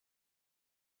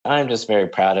I'm just very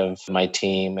proud of my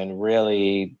team and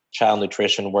really child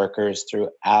nutrition workers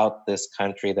throughout this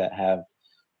country that have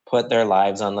put their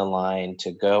lives on the line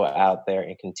to go out there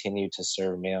and continue to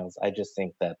serve meals. I just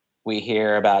think that we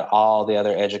hear about all the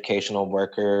other educational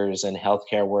workers and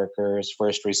healthcare workers,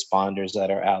 first responders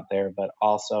that are out there, but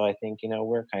also I think,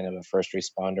 we're kind of a first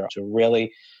responder to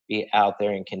really be out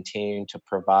there and continue to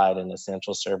provide an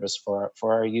essential service for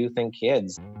our youth and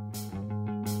kids.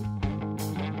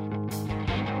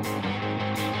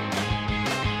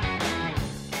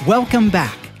 Welcome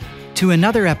back to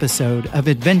another episode of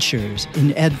Adventures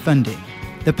in Ed Funding,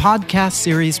 the podcast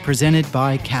series presented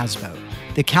by CASBO,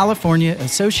 the California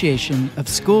Association of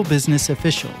School Business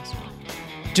Officials.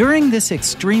 During this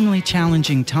extremely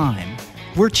challenging time,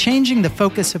 we're changing the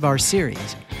focus of our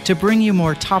series to bring you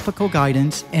more topical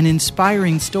guidance and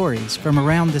inspiring stories from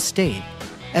around the state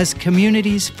as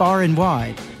communities far and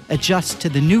wide adjust to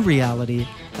the new reality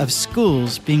of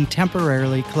schools being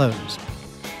temporarily closed.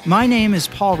 My name is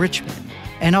Paul Richmond,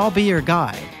 and I'll be your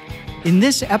guide. In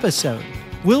this episode,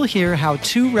 we'll hear how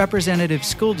two representative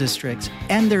school districts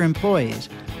and their employees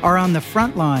are on the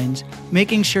front lines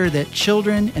making sure that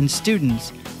children and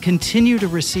students continue to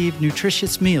receive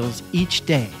nutritious meals each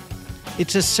day.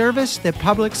 It's a service that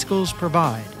public schools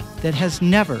provide that has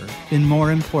never been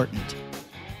more important.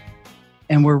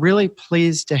 And we're really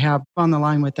pleased to have on the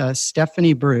line with us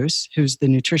Stephanie Bruce, who's the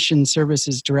Nutrition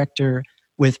Services Director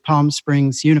with Palm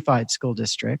Springs Unified School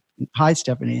District. Hi,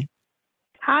 Stephanie.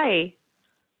 Hi.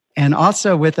 And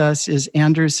also with us is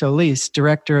Andrew Solis,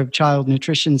 Director of Child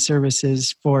Nutrition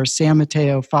Services for San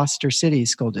Mateo Foster City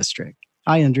School District.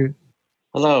 Hi, Andrew.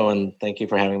 Hello, and thank you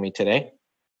for having me today.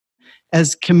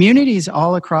 As communities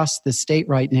all across the state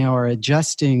right now are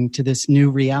adjusting to this new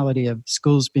reality of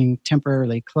schools being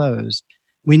temporarily closed,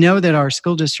 we know that our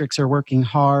school districts are working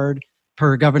hard,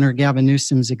 per Governor Gavin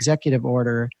Newsom's executive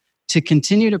order, to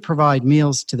continue to provide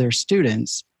meals to their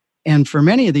students. And for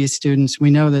many of these students, we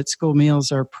know that school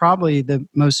meals are probably the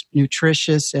most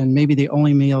nutritious and maybe the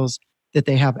only meals that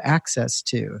they have access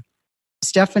to.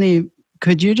 Stephanie,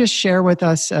 could you just share with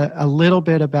us a little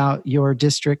bit about your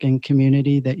district and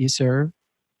community that you serve?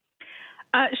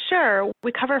 Sure.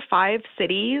 We cover 5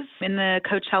 cities in the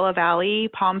Coachella Valley: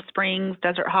 Palm Springs,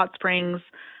 Desert Hot Springs,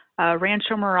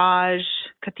 Rancho Mirage,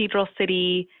 Cathedral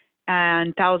City,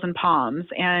 and Thousand Palms.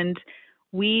 And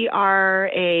we are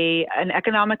an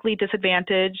economically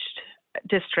disadvantaged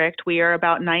district. We are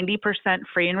about 90%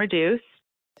 free and reduced.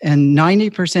 And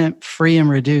 90% free and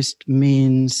reduced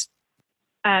means?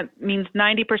 Means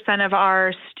 90% of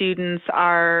our students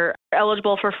are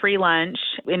eligible for free lunch,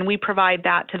 and we provide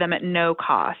that to them at no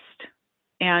cost.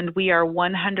 And we are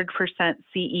 100%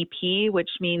 CEP, which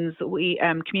means we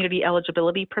community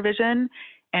eligibility provision,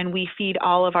 and we feed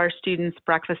all of our students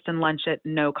breakfast and lunch at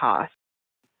no cost.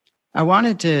 I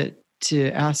wanted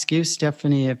to ask you,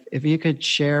 Stephanie, if you could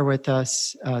share with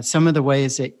us some of the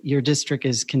ways that your district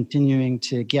is continuing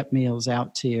to get meals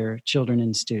out to your children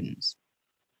and students.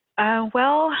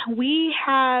 Well, we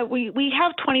have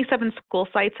 27 school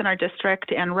sites in our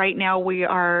district, and right now we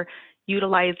are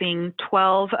utilizing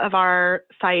 12 of our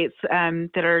sites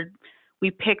we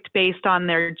picked based on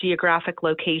their geographic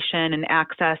location and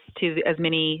access to as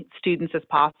many students as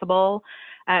possible.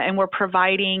 And we're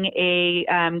providing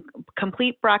a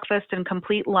complete breakfast and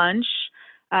complete lunch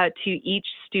to each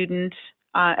student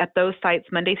at those sites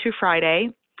Monday through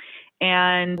Friday.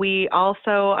 And we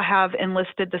also have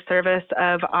enlisted the service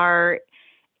of our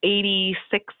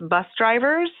 86 bus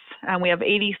drivers. We have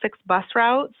 86 bus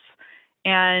routes.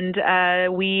 And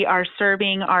we are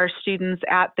serving our students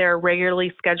at their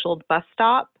regularly scheduled bus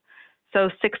stop. So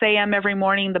 6 a.m. every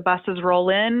morning, the buses roll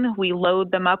in. We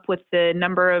load them up with the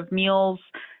number of meals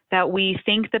that we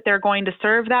think that they're going to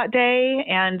serve that day,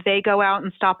 and they go out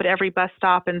and stop at every bus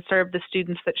stop and serve the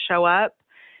students that show up.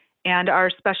 And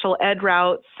our special ed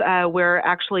routes, we're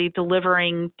actually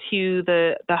delivering to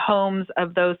the homes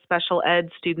of those special ed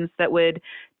students that would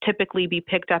typically be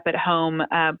picked up at home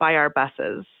by our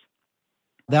buses.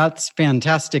 That's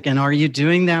fantastic. And are you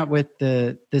doing that with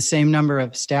the same number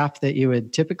of staff that you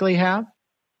would typically have?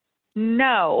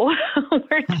 No,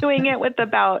 we're doing it with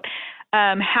about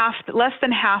less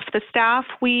than half the staff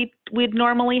we'd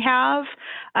normally have.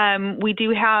 We do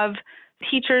have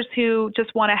teachers who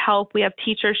just want to help. We have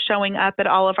teachers showing up at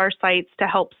all of our sites to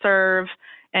help serve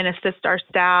and assist our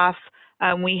staff.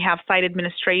 We have site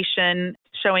administration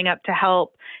showing up to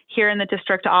help. Here in the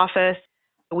district office,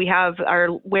 we have our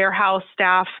warehouse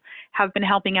staff have been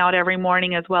helping out every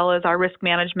morning, as well as our risk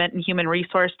management and human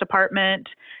resource department.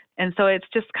 And so it's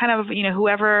just kind of,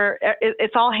 whoever,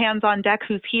 it's all hands on deck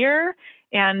who's here.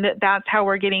 And that's how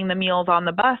we're getting the meals on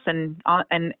the bus and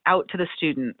out to the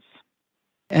students.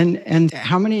 And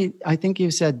how many, I think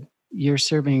you said you're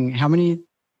serving how many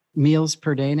meals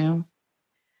per day now?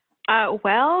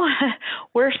 Well,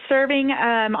 we're serving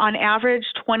on average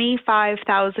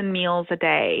 25,000 meals a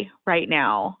day right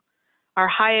now. Our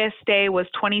highest day was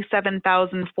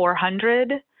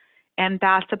 27,400, and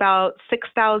that's about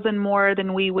 6,000 more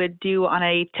than we would do on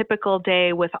a typical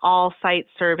day with all sites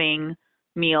serving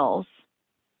meals.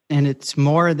 And it's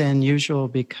more than usual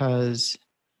because?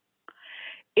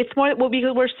 It's more, well,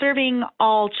 because we're serving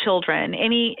all children,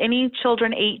 any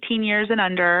children 18 years and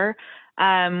under.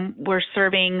 We're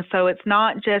serving, so it's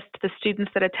not just the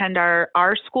students that attend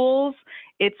our schools,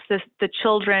 it's the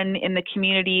children in the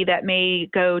community that may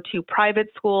go to private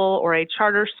school or a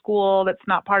charter school that's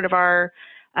not part of our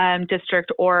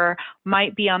district, or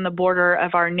might be on the border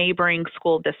of our neighboring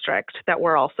school district that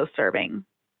we're also serving.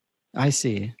 I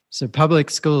see. So public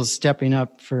schools stepping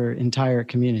up for entire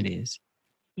communities.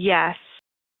 Yes.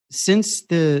 Since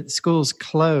the schools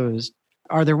closed,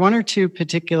 are there one or two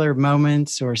particular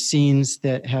moments or scenes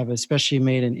that have especially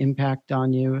made an impact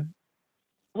on you?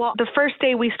 Well, the first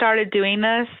day we started doing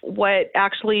this, what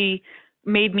actually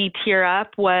made me tear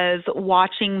up was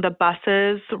watching the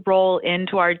buses roll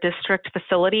into our district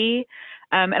facility.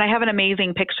 And I have an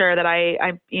amazing picture that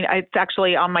it's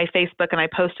actually on my Facebook, and I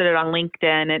posted it on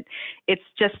LinkedIn.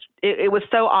 It was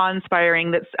so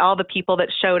awe-inspiring that all the people that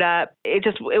showed up,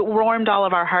 it warmed all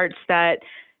of our hearts that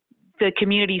the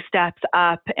community steps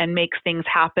up and makes things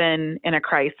happen in a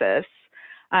crisis.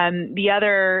 The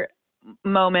other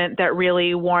moment that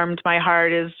really warmed my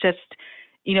heart is just,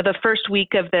 the first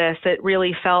week of this, it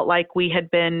really felt like we had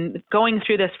been going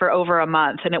through this for over a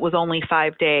month, and it was only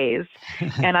 5 days.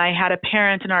 And I had a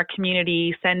parent in our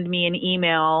community send me an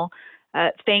email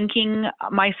thanking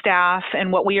my staff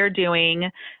and what we are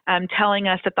doing, telling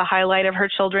us that the highlight of her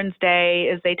children's day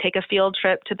is they take a field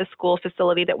trip to the school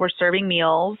facility that we're serving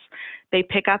meals. They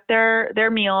pick up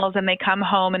their meals and they come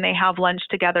home and they have lunch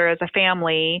together as a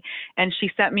family. And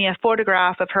she sent me a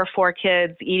photograph of her 4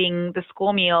 kids eating the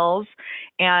school meals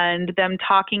and them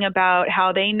talking about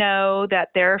how they know that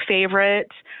their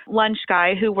favorite lunch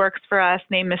guy who works for us,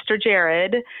 named Mr.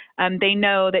 Jared, they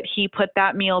know that he put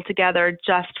that meal together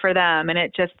just for them. And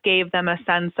it just gave them a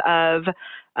sense of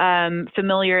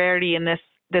familiarity in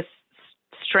this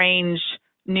strange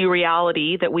new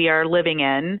reality that we are living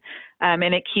in.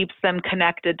 And it keeps them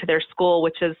connected to their school,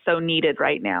 which is so needed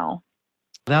right now.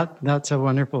 That's a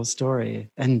wonderful story.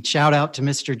 And shout out to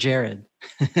Mr. Jared.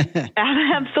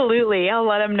 Absolutely. I'll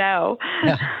let him know.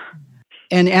 Yeah.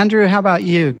 And Andrew, how about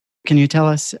you? Can you tell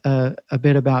us a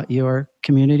bit about your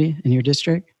community and your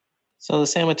district? So the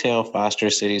San Mateo Foster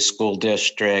City School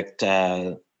District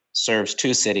serves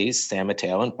 2 cities, San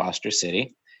Mateo and Foster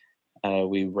City.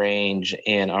 We range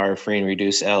in our free and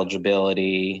reduced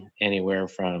eligibility anywhere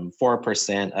from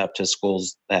 4% up to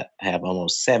schools that have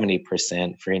almost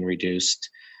 70% free and reduced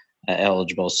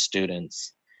eligible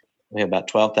students. We have about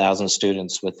 12,000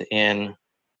 students within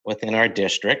our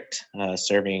district,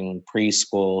 serving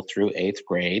preschool through 8th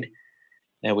grade.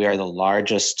 And we are the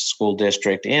largest school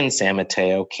district in San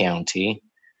Mateo County.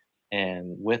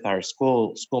 And with our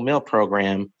school meal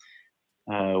program,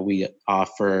 we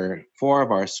offer 4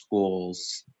 of our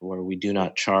schools where we do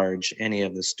not charge any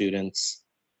of the students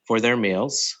for their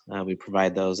meals. We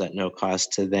provide those at no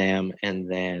cost to them. And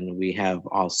then we have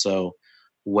also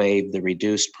waived the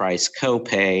reduced price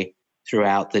copay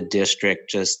throughout the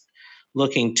district, just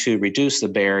looking to reduce the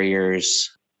barriers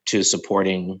to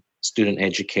supporting student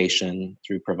education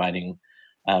through providing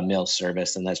meal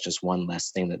service. And that's just one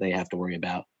less thing that they have to worry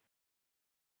about.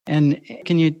 And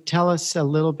can you tell us a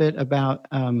little bit about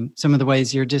some of the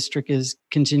ways your district is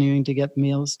continuing to get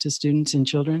meals to students and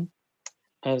children?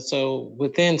 So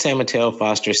within San Mateo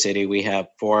Foster City, we have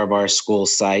 4 of our school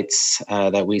sites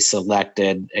that we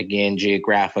selected, again,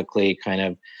 geographically, kind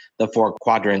of the 4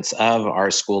 quadrants of our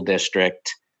school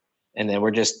district. And then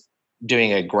we're just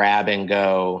doing a grab and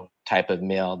go type of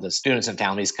meal. The students and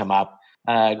families come up,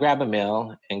 grab a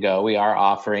meal and go. We are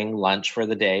offering lunch for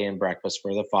the day and breakfast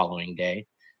for the following day.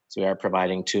 So we are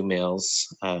providing 2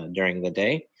 meals during the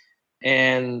day.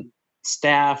 And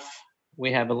staff,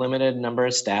 we have a limited number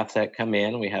of staff that come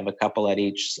in. We have a couple at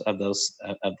each of those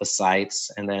of the sites.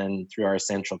 And then through our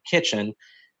central kitchen,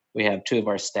 we have 2 of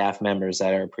our staff members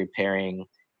that are preparing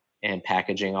and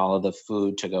packaging all of the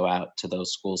food to go out to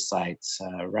those school sites.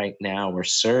 Right now, we're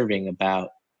serving about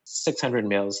 600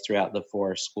 meals throughout the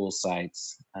 4 school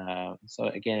sites. So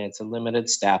again, it's a limited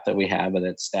staff that we have, but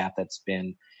it's staff that's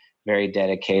been very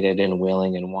dedicated and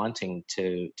willing and wanting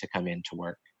to come into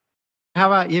work. How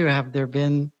about you? Have there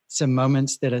been some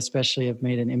moments that especially have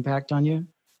made an impact on you?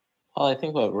 Well, I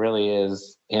think what really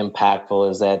is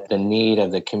impactful is that the need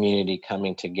of the community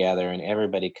coming together and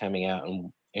everybody coming out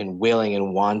and willing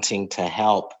and wanting to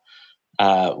help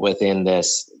within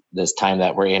this time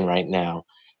that we're in right now.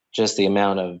 Just the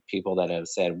amount of people that have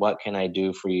said, "What can I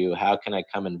do for you? How can I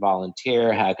come and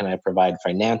volunteer? How can I provide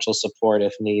financial support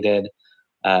if needed?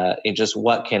 And just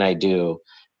what can I do?"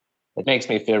 It makes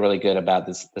me feel really good about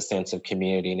the sense of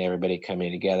community and everybody coming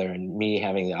together, and me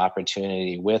having the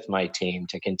opportunity with my team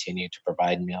to continue to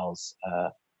provide meals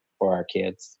for our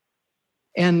kids.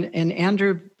 And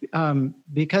Andrew,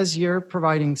 because you're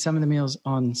providing some of the meals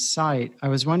on site, I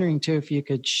was wondering too if you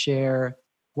could share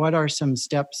what are some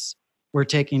steps we're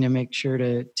taking to make sure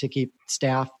to keep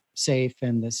staff safe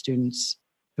and the students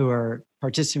who are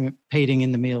participating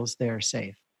in the meals there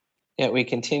safe. Yeah, we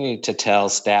continue to tell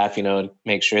staff,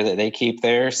 make sure that they keep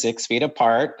their 6 feet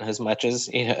apart as much as,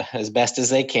 as best as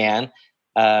they can.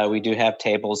 We do have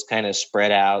tables kind of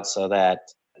spread out so that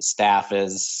staff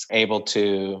is able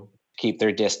to keep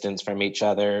their distance from each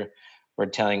other. We're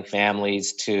telling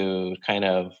families to kind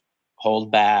of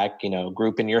hold back,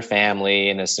 group in your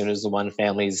family. And as soon as the one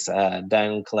family's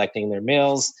done collecting their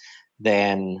meals,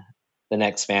 then the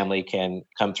next family can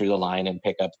come through the line and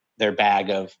pick up their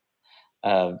bag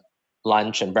of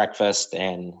lunch and breakfast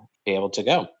and be able to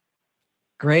go.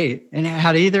 Great. And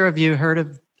had either of you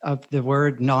heard of the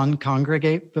word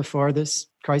non-congregate before this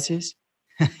crisis?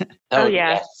 Oh,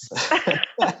 yes.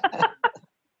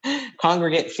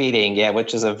 Congregate feeding,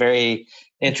 which is a very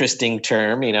interesting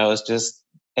term. It's just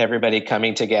everybody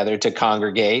coming together to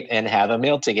congregate and have a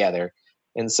meal together.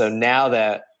 And so now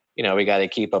that, we got to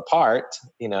keep apart,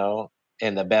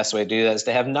 and the best way to do that is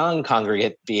to have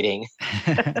non-congregate feeding.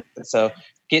 So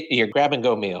get your grab and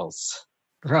go meals.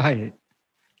 Right.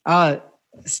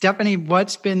 Stephanie,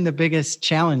 what's been the biggest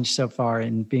challenge so far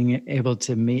in being able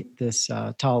to meet this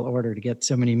tall order to get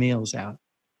so many meals out?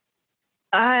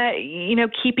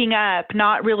 Keeping up,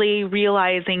 not really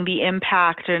realizing the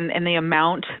impact and the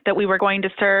amount that we were going to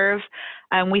serve.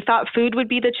 We thought food would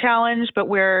be the challenge, but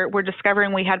we're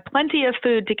discovering we had plenty of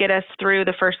food to get us through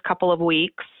the first couple of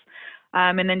weeks.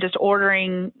 And then just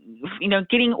ordering,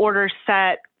 getting orders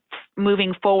set,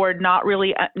 moving forward, not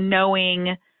really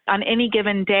knowing on any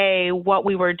given day what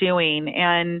we were doing.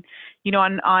 And,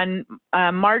 on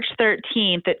March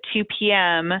 13th at 2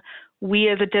 p.m., we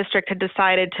as a district had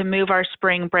decided to move our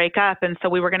spring break up. And so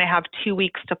we were going to have 2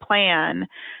 weeks to plan.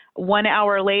 1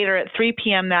 hour later at 3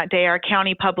 p.m. that day, our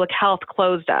county public health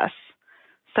closed us.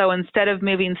 So instead of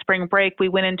moving spring break, we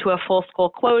went into a full school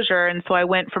closure. And so I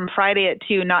went from Friday at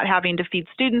 2, not having to feed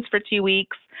students for 2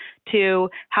 weeks, to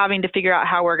having to figure out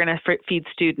how we're going to feed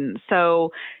students.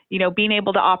 So, being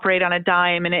able to operate on a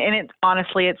dime, and it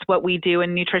honestly, it's what we do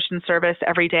in nutrition service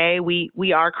every day.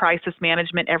 We are crisis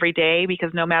management every day,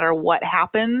 because no matter what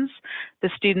happens, the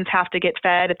students have to get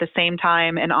fed at the same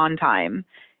time and on time.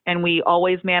 And we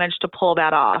always manage to pull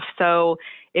that off. So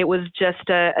it was just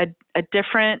a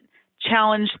different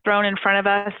challenge thrown in front of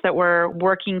us that we're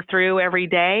working through every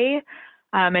day.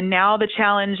 And now the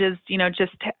challenge is,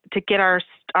 just to get our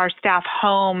staff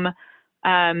home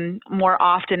more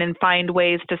often and find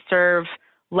ways to serve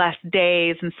less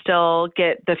days and still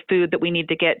get the food that we need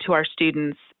to get to our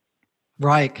students.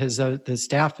 Right, because the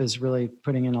staff is really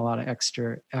putting in a lot of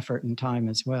extra effort and time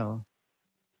as well.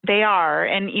 They are.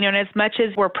 And, and as much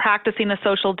as we're practicing the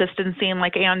social distancing,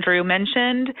 like Andrew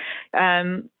mentioned,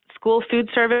 school food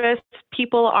service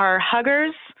people are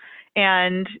huggers,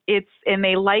 and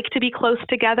they like to be close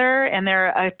together, and they're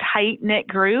a tight-knit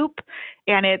group,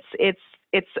 and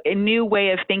it's a new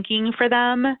way of thinking for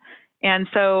them. And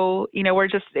so,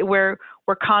 we're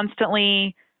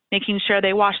constantly making sure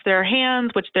they wash their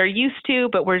hands, which they're used to,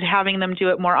 but we're having them do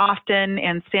it more often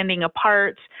and standing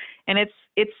apart. And it's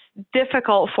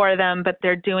difficult for them, but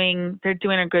they're doing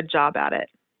a good job at it.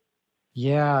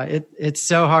 Yeah, it's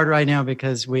so hard right now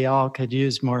because we all could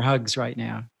use more hugs right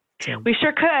now. So. We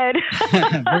sure could.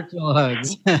 Virtual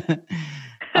hugs.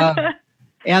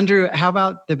 Andrew, how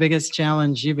about the biggest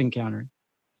challenge you've encountered?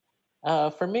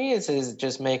 For me, is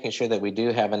just making sure that we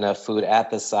do have enough food at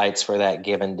the sites for that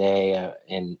given day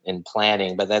in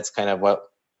planning. But that's kind of what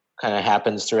kind of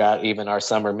happens throughout even our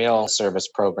summer meal service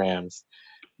programs.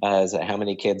 Is that how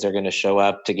many kids are going to show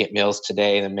up to get meals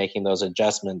today, and then making those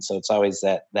adjustments. So it's always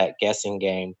that guessing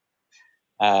game.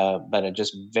 But I'm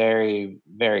just very,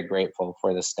 very grateful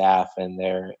for the staff and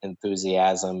their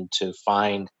enthusiasm to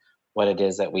find what it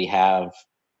is that we have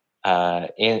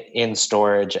in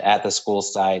storage at the school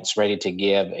sites, ready to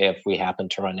give if we happen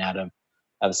to run out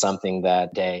of something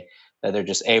that day. That they're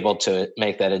just able to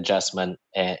make that adjustment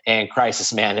and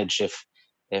crisis manage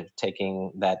if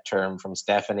taking that term from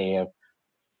Stephanie of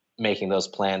making those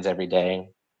plans every day.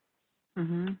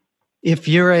 Mm-hmm. If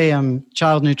you're a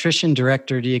child nutrition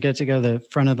director, do you get to go to the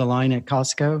front of the line at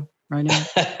Costco right now?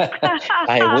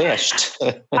 I wished.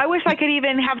 I wish I could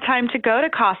even have time to go to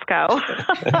Costco.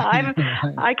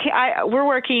 We're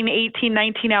working 18,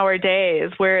 19-hour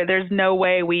days where there's no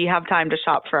way we have time to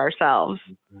shop for ourselves.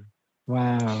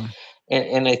 Wow.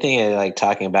 And I think like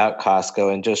talking about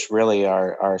Costco and just really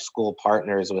our school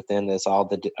partners within this,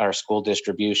 our school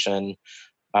distribution,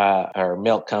 our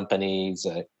milk companies,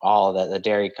 all the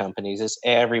dairy companies, is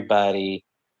everybody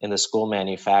in the school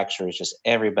manufacturers, just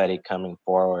everybody coming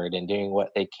forward and doing what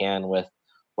they can with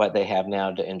what they have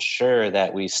now to ensure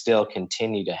that we still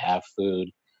continue to have food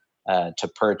to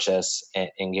purchase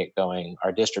and get going.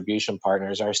 Our distribution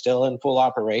partners are still in full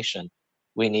operation.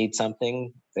 We need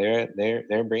something, they're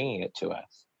bringing it to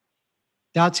us.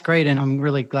 That's great. And I'm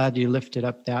really glad you lifted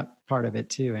up that part of it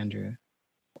too, Andrew.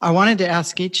 I wanted to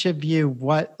ask each of you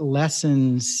what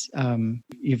lessons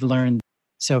you've learned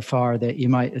so far that you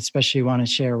might especially want to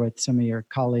share with some of your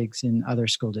colleagues in other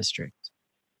school districts.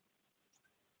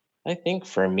 I think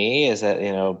for me is that,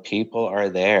 people are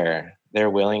there.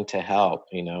 They're willing to help,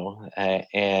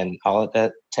 and all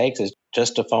that takes is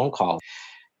just a phone call.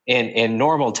 In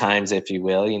normal times, if you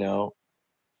will,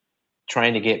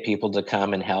 trying to get people to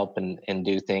come and help and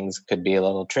do things could be a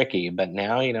little tricky. But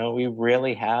now, we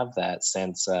really have that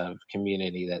sense of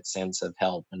community, that sense of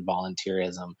help and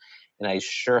volunteerism. And I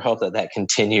sure hope that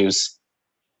continues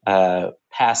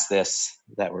past this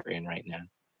that we're in right now.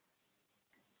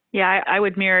 Yeah, I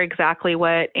would mirror exactly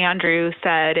what Andrew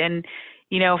said. And,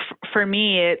 for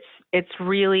me, it's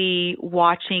really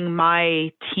watching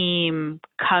my team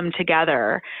come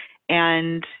together.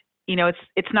 And,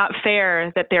 it's not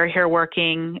fair that they're here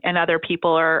working and other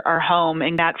people are home,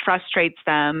 and that frustrates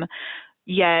them.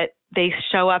 Yet they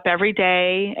show up every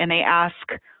day and they ask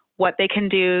what they can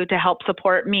do to help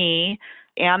support me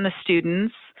and the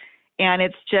students. And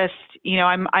it's just,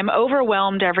 I'm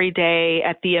overwhelmed every day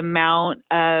at the amount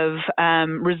of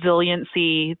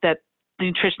resiliency that the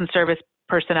nutrition service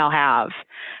personnel have.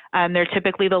 They're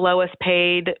typically the lowest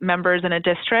paid members in a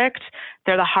district.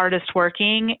 They're the hardest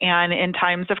working. And in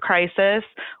times of crisis,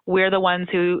 we're the ones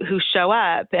who show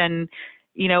up. And,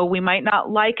 we might not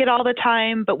like it all the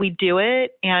time, but we do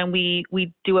it, and we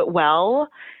do it well.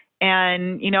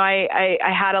 And, I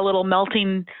had a little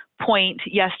melting point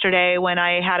yesterday when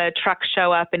I had a truck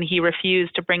show up and he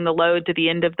refused to bring the load to the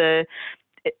end of the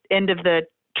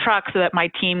truck so that my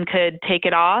team could take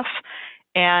it off.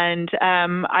 And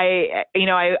I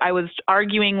was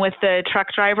arguing with the truck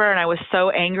driver, and I was so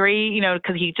angry,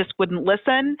 because he just wouldn't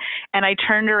listen. And I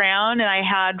turned around and I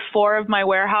had 4 of my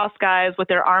warehouse guys with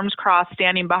their arms crossed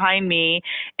standing behind me,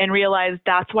 and realized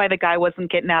that's why the guy wasn't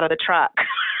getting out of the truck.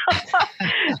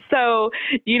 So,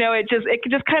 it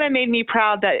just kind of made me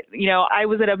proud that, I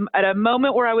was at a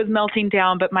moment where I was melting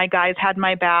down, but my guys had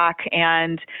my back,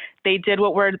 and they did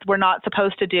what we're not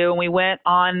supposed to do. And we went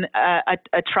on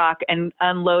a truck and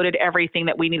unloaded everything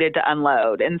that we needed to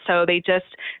unload. And so they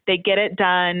get it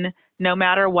done no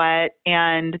matter what,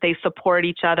 and they support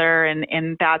each other.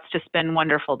 And that's just been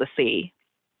wonderful to see.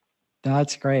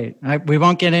 That's great. We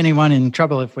won't get anyone in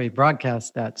trouble if we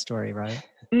broadcast that story, right?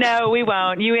 No, we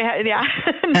won't. Yeah.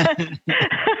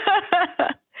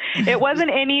 It wasn't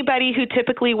anybody who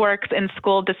typically works in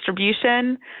school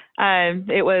distribution.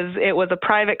 It was a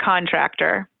private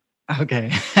contractor.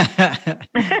 Okay.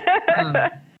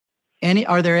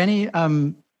 Are there any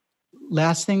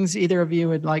last things either of you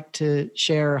would like to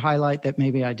share or highlight that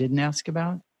maybe I didn't ask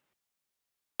about?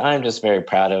 I'm just very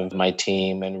proud of my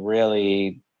team and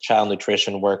really child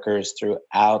nutrition workers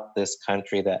throughout this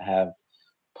country that have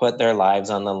put their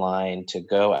lives on the line to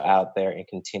go out there and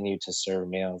continue to serve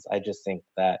meals. I just think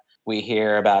that we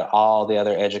hear about all the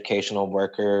other educational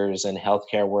workers and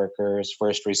healthcare workers,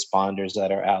 first responders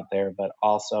that are out there, but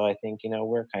also I think,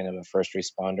 we're kind of a first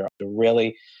responder to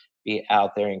really be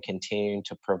out there and continue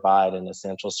to provide an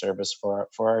essential service for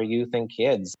our youth and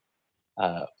kids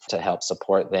to help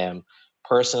support them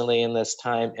personally in this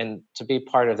time and to be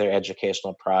part of their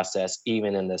educational process,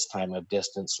 even in this time of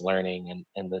distance learning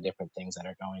and the different things that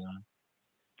are going on.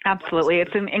 Absolutely.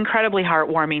 It's incredibly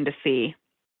heartwarming to see.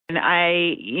 And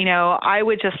I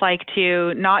would just like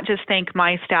to not just thank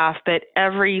my staff, but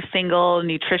every single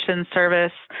nutrition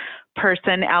service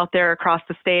person out there across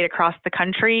the state, across the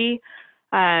country.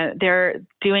 They're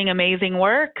doing amazing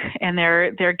work, and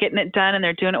they're getting it done, and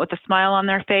they're doing it with a smile on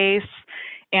their face.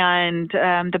 And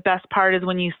the best part is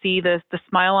when you see the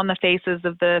smile on the faces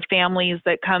of the families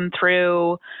that come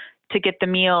through to get the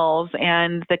meals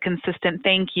and the consistent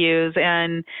thank yous.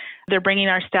 And they're bringing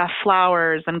our staff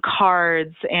flowers and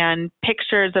cards and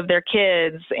pictures of their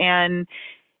kids. And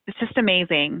it's just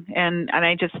amazing. And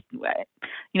I just,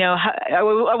 I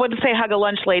wouldn't say hug a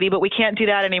lunch lady, but we can't do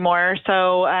that anymore.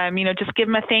 So, just give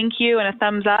them a thank you and a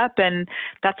thumbs up, and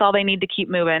that's all they need to keep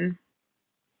moving.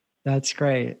 That's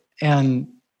great. And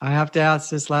I have to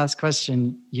ask this last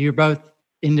question. You're both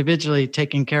individually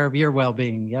taking care of your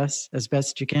well-being, yes? As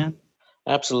best you can?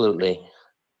 Absolutely.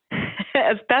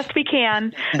 As best we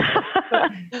can.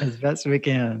 As best we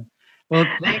can. Well,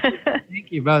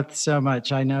 thank you both so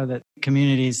much. I know that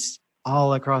communities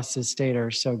all across the state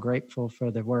are so grateful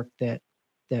for the work that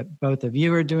both of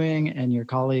you are doing and your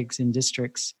colleagues in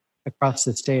districts across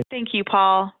the state. Thank you,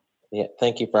 Paul. Yeah,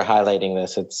 thank you for highlighting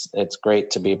this. It's great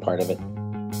to be a part of it.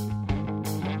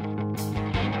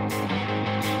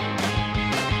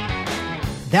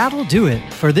 That'll do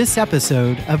it for this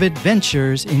episode of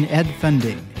Adventures in Ed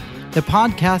Funding, the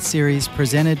podcast series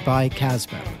presented by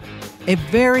CASBO. A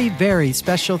very, very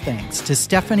special thanks to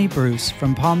Stephanie Bruce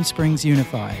from Palm Springs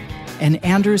Unified and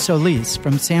Andrew Solis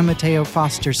from San Mateo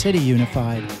Foster City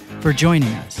Unified for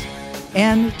joining us,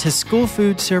 and to school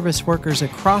food service workers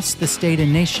across the state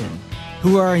and nation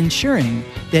who are ensuring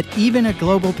that even a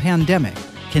global pandemic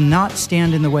cannot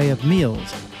stand in the way of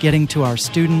meals getting to our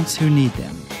students who need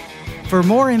them. For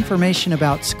more information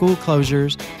about school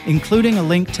closures, including a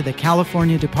link to the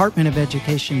California Department of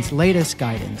Education's latest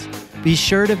guidance, be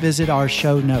sure to visit our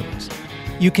show notes.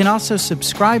 You can also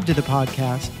subscribe to the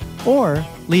podcast or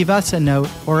leave us a note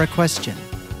or a question.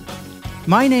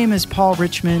 My name is Paul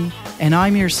Richmond, and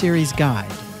I'm your series guide.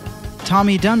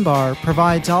 Tommy Dunbar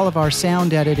provides all of our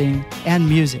sound editing and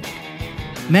music.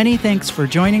 Many thanks for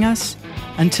joining us.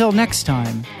 Until next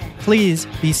time, please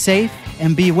be safe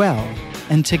and be well,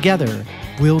 and together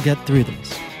we'll get through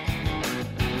this.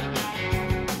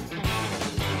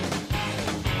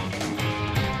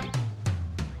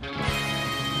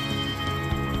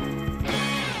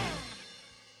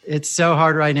 It's so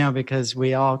hard right now because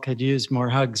we all could use more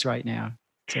hugs right now.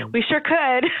 So. We sure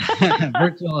could.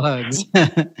 Virtual hugs.